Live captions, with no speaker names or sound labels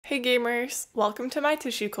Hey gamers, welcome to my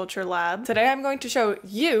tissue culture lab. Today I'm going to show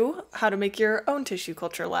you how to make your own tissue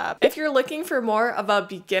culture lab. If you're looking for more of a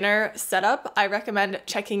beginner setup, I recommend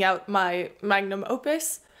checking out my magnum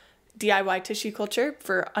opus DIY tissue culture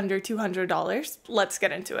for under $200. Let's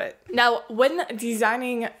get into it. Now, when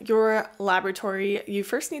designing your laboratory, you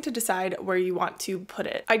first need to decide where you want to put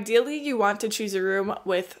it. Ideally, you want to choose a room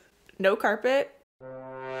with no carpet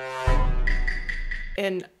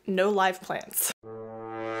and no live plants.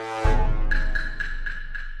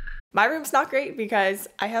 My room's not great because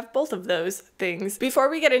I have both of those things. Before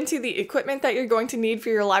we get into the equipment that you're going to need for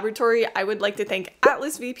your laboratory, I would like to thank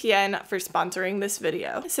Atlas VPN for sponsoring this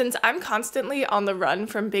video. Since I'm constantly on the run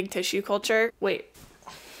from big tissue culture,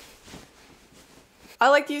 I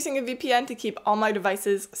like using a VPN to keep all my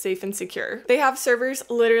devices safe and secure. They have servers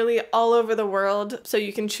literally all over the world, so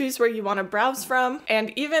you can choose where you want to browse from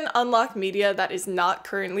and even unlock media that is not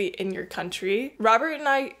currently in your country. Robert and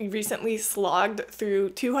I recently slogged through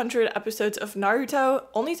 200 episodes of Naruto,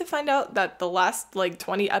 only to find out that the last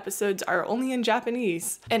 20 episodes are only in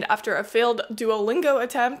Japanese. And after a failed Duolingo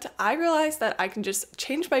attempt, I realized that I can just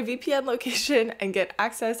change my VPN location and get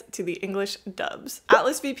access to the English dubs.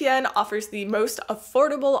 Atlas VPN offers the most affordable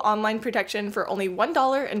online protection for only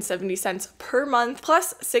 $1.70 per month,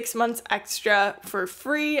 plus 6 months extra for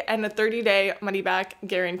free and a 30-day money-back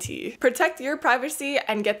guarantee. Protect your privacy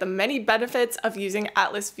and get the many benefits of using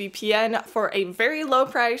Atlas VPN for a very low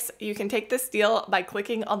price. You can take this deal by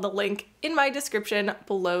clicking on the link in my description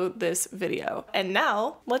below this video. And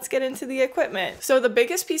now let's get into the equipment. So the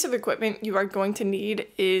biggest piece of equipment you are going to need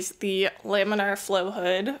is the laminar flow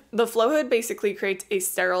hood. The flow hood basically creates a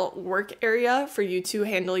sterile work area for you to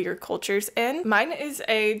handle your cultures in. Mine is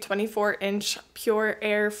a 24-inch pure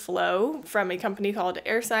air flow from a company called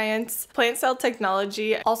Air Science. Plant Cell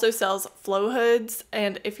Technology also sells flow hoods,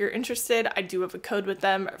 and if you're interested, I do have a code with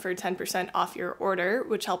them for 10% off your order,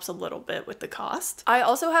 which helps a little bit with the cost. I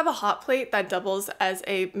also have a hot plate that doubles as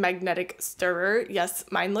a magnetic stirrer. Yes,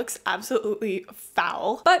 mine looks absolutely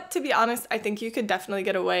foul, but to be honest, I think you could definitely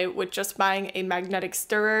get away with just buying a magnetic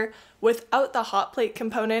stirrer without the hot plate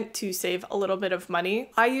component to save a little bit of money.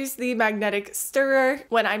 I use the magnetic stirrer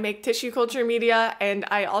when I make tissue culture media, and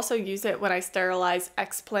I also use it when I sterilize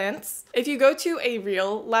explants. If you go to a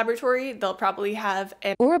real laboratory, they'll probably have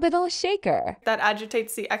an orbital shaker that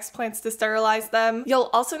agitates the explants to sterilize them. You'll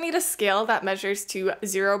also need a scale that measures to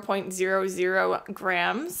 0.00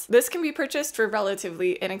 grams. This can be purchased for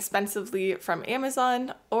relatively inexpensively from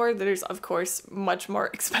Amazon, or there's of course much more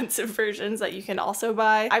expensive versions that you can also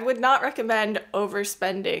buy. I would not recommend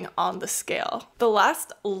overspending on the scale. The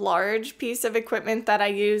last large piece of equipment that I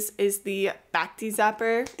use is the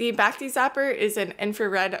Bacti-Zapper. The Bacti-Zapper is an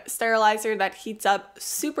infrared sterilizer that heats up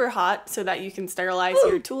super hot so that you can sterilize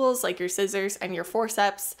your tools like your scissors and your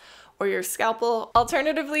forceps or your scalpel.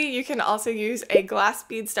 Alternatively, you can also use a glass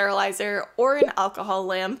bead sterilizer or an alcohol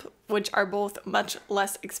lamp, which are both much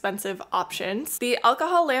less expensive options. The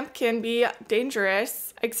alcohol lamp can be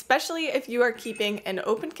dangerous, especially if you are keeping an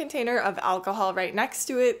open container of alcohol right next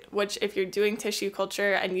to it, which if you're doing tissue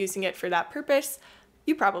culture and using it for that purpose,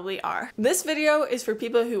 you probably are. This video is for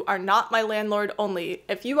people who are not my landlord only.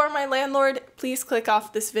 If you are my landlord, please click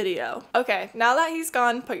off this video. Okay, now that he's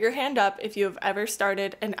gone, put your hand up if you have ever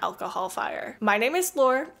started an alcohol fire. My name is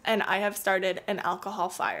Lore, and I have started an alcohol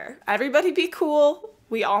fire. Everybody be cool.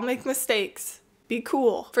 We all make mistakes. Be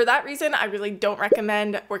cool. For that reason, I really don't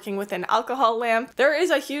recommend working with an alcohol lamp. There is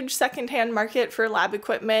a huge secondhand market for lab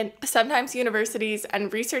equipment. Sometimes universities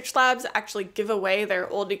and research labs actually give away their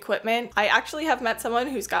old equipment. I actually have met someone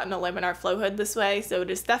who's gotten a laminar flow hood this way, so it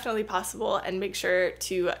is definitely possible, and make sure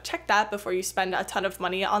to check that before you spend a ton of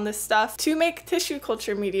money on this stuff. To make tissue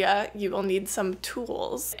culture media, you will need some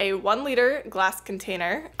tools. A 1-liter glass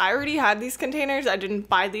container. I already had these containers. I didn't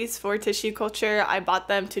buy these for tissue culture. I bought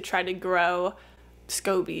them to try to grow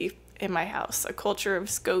SCOBY in my house, a culture of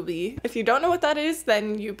SCOBY. If you don't know what that is,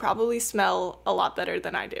 then you probably smell a lot better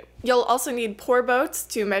than I do. You'll also need pour boats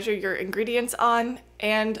to measure your ingredients on,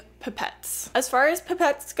 and pipettes. As far as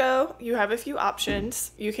pipettes go, you have a few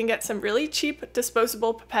options. You can get some really cheap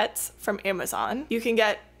disposable pipettes from Amazon. You can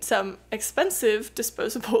get some expensive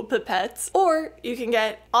disposable pipettes, or you can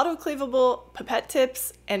get autoclavable pipette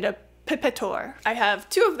tips and a Pipettor. I have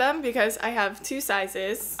 2 of them because I have 2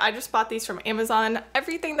 sizes. I just bought these from Amazon.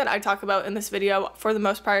 Everything that I talk about in this video, for the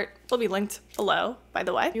most part, will be linked below, by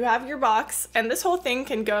the way. You have your box, and this whole thing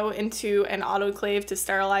can go into an autoclave to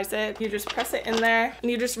sterilize it. You just press it in there,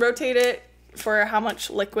 and you just rotate it for how much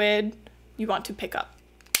liquid you want to pick up.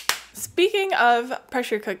 Speaking of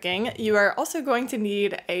pressure cooking, you are also going to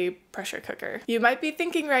need a pressure cooker. You might be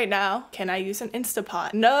thinking right now, can I use an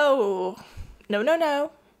Instapot? No. No, no,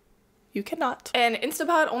 no. You cannot. An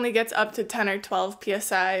Instapot only gets up to 10 or 12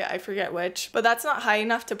 psi, I forget which, but that's not high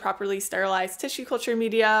enough to properly sterilize tissue culture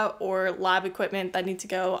media or lab equipment that need to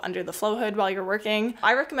go under the flow hood while you're working.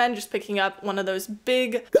 I recommend just picking up one of those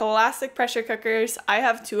big classic pressure cookers. I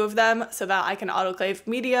have 2 of them so that I can autoclave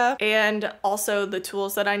media and also the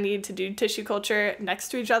tools that I need to do tissue culture next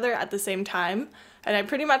to each other at the same time. And I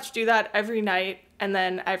pretty much do that every night, and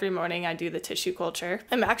then every morning I do the tissue culture.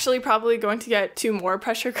 I'm actually probably going to get 2 more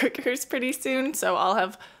pressure cookers pretty soon, so I'll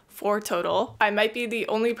have 4 total. I might be the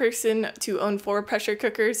only person to own 4 pressure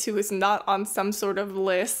cookers who is not on some sort of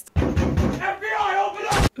list. FBI, open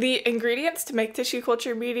up! The ingredients to make tissue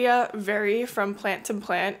culture media vary from plant to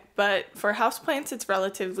plant, but for houseplants it's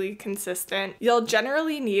relatively consistent. You'll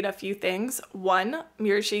generally need a few things. 1,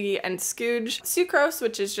 murashige and scooge, sucrose,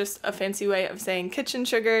 which is just a fancy way of saying kitchen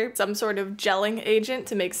sugar, some sort of gelling agent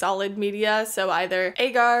to make solid media, so either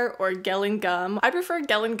agar or gelling gum. I prefer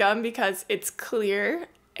gelling gum because it's clear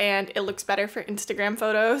and it looks better for Instagram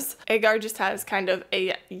photos. Agar just has kind of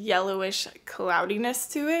a yellowish cloudiness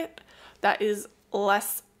to it that is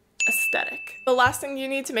less aesthetic. The last thing you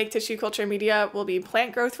need to make tissue culture media will be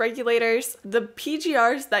plant growth regulators. The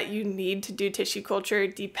PGRs that you need to do tissue culture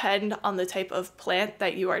depend on the type of plant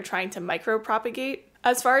that you are trying to micropropagate.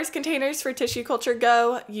 As far as containers for tissue culture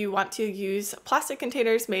go, you want to use plastic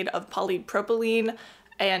containers made of polypropylene,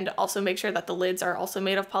 and also make sure that the lids are also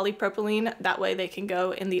made of polypropylene. That way they can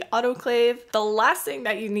go in the autoclave. The last thing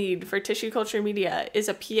that you need for tissue culture media is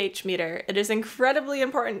a pH meter. It is incredibly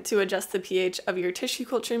important to adjust the pH of your tissue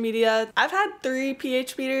culture media. I've had 3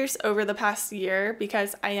 pH meters over the past year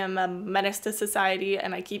because I am a menace to society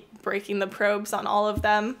and I keep breaking the probes on all of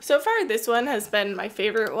them. So far, this one has been my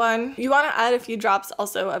favorite one. You want to add a few drops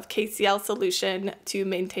also of KCl solution to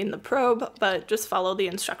maintain the probe, but just follow the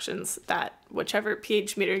instructions that whichever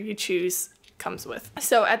pH meter you choose comes with.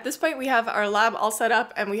 So at this point we have our lab all set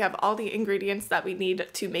up and we have all the ingredients that we need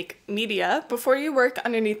to make media. Before you work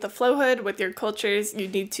underneath the flow hood with your cultures, you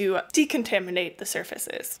need to decontaminate the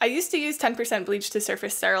surfaces. I used to use 10% bleach to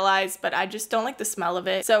surface sterilize, but I just don't like the smell of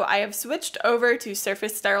it. So I have switched over to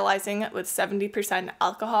surface sterilizing with 70%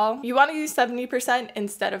 alcohol. You want to use 70%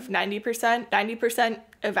 instead of 90%. 90%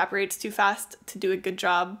 evaporates too fast to do a good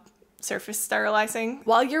job surface sterilizing.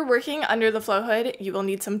 While you're working under the flow hood, you will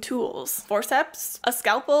need some tools. Forceps, a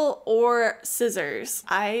scalpel, or scissors.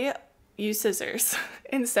 I use scissors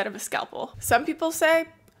instead of a scalpel. Some people say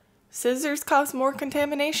scissors cause more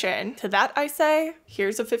contamination. To that I say,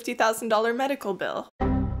 here's a $50,000 medical bill.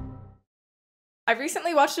 I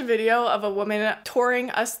recently watched a video of a woman touring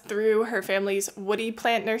us through her family's woody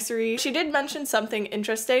plant nursery. She did mention something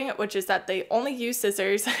interesting, which is that they only use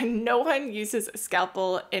scissors and no one uses a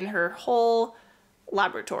scalpel in her whole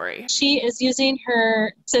laboratory. She is using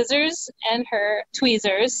her scissors and her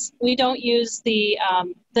tweezers. We don't use the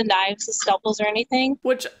knives, the scalpels, or anything.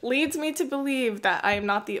 Which leads me to believe that I am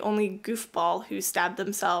not the only goofball who stabbed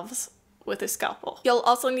themselves with a scalpel. You'll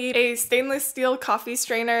also need a stainless steel coffee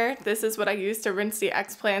strainer. This is what I use to rinse the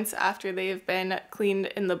explants after they have been cleaned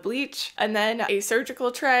in the bleach. And then a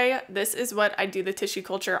surgical tray. This is what I do the tissue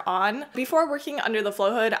culture on. Before working under the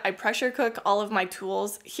flow hood, I pressure cook all of my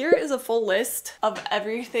tools. Here is a full list of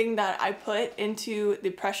everything that I put into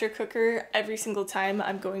the pressure cooker every single time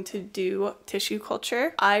I'm going to do tissue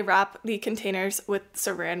culture. I wrap the containers with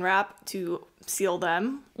saran wrap to seal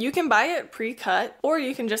them. You can buy it pre-cut or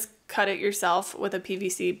you can just cut it yourself with a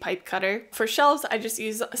PVC pipe cutter. For shelves, I just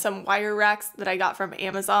use some wire racks that I got from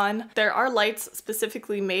Amazon. There are lights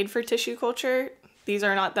specifically made for tissue culture. These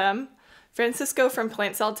are not them. Francisco from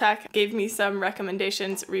Plant Cell Tech gave me some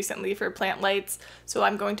recommendations recently for plant lights, so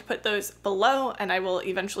I'm going to put those below and I will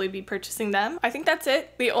eventually be purchasing them. I think that's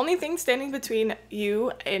it. The only thing standing between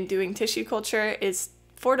you and doing tissue culture is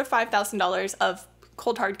 $4,000 to $5,000 of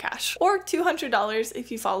cold hard cash, or $200 if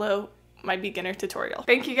you follow my beginner tutorial.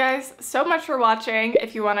 Thank you guys so much for watching.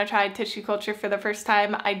 If you want to try tissue culture for the first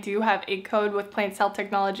time, I do have a code with Plant Cell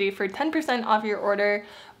Technology for 10% off your order,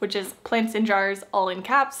 which is plants in jars, all in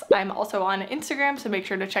caps. I'm also on Instagram, so make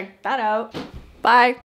sure to check that out. Bye.